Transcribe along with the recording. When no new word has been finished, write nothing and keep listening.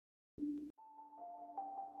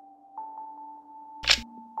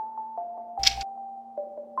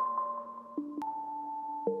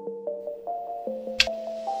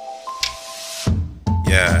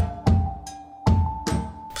Yeah,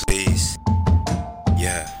 please.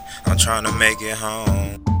 Yeah, I'm trying to make it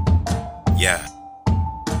home. Yeah,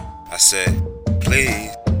 I said,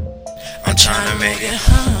 please. I'm trying to make it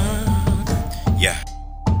home. Yeah.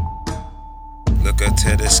 Look up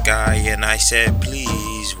to the sky and I said,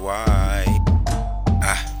 please, why?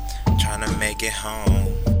 I'm trying to make it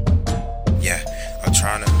home. Yeah, I'm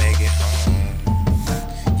trying to make it home.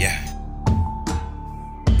 Yeah.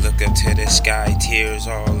 Look up to the sky, tears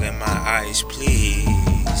all in my eyes,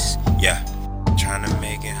 please. Yeah, I'm trying to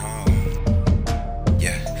make it home.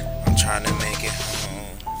 Yeah, I'm trying to make it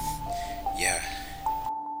home. Yeah.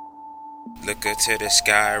 Look up to the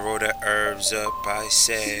sky, roll the herbs up, I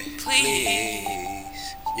said,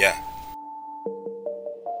 please. Yeah.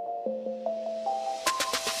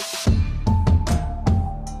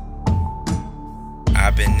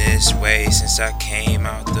 I've been this way since I came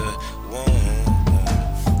out the womb.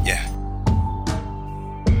 Yeah.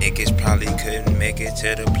 Niggas probably couldn't make it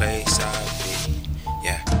to the place I be.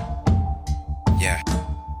 Yeah. Yeah.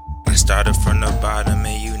 I started from the bottom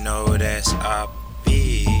and you know that's I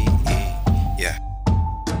be. Yeah.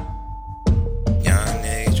 Young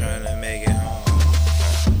nigga trying to make it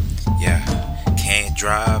home. Yeah. Can't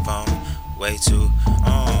drive on, way too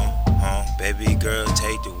on. Baby girl,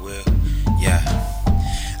 take the wheel. Yeah.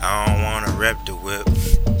 I don't wanna rep the whip.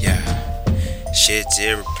 Yeah. Shit's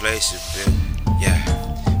irreplaceable. Yeah.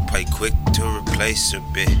 Probably quick to replace a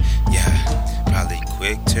bit. Yeah. Probably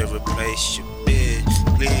quick to replace your bitch,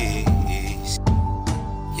 please.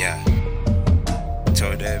 Yeah.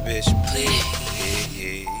 Told that bitch,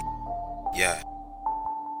 please. Yeah.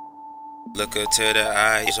 Look her to the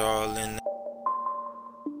eyes, all in the.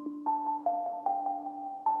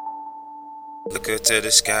 Look up to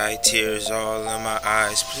the sky, tears all in my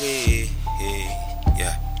eyes, please.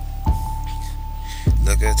 Yeah.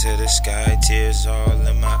 Look up to the sky, tears all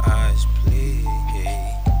in my eyes, please.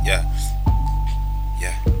 Yeah.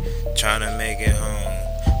 Yeah. Tryna make it home.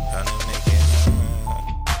 Tryna make it home.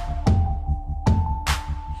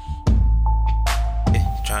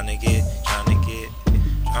 Tryna get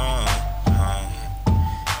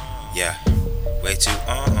yeah. Way too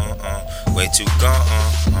way too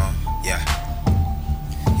gone yeah.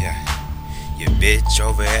 Yeah. Your bitch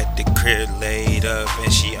over at the crib laid up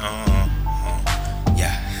and she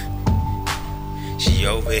yeah. She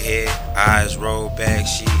over here, eyes roll back,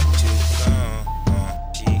 she too gone.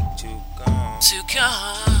 She too gone. Too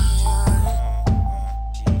gone.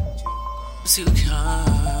 Too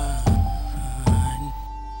gone.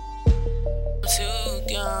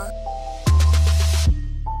 Too gone.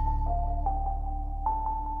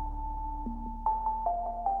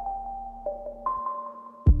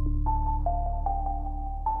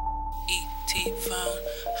 E.T. found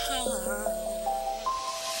her.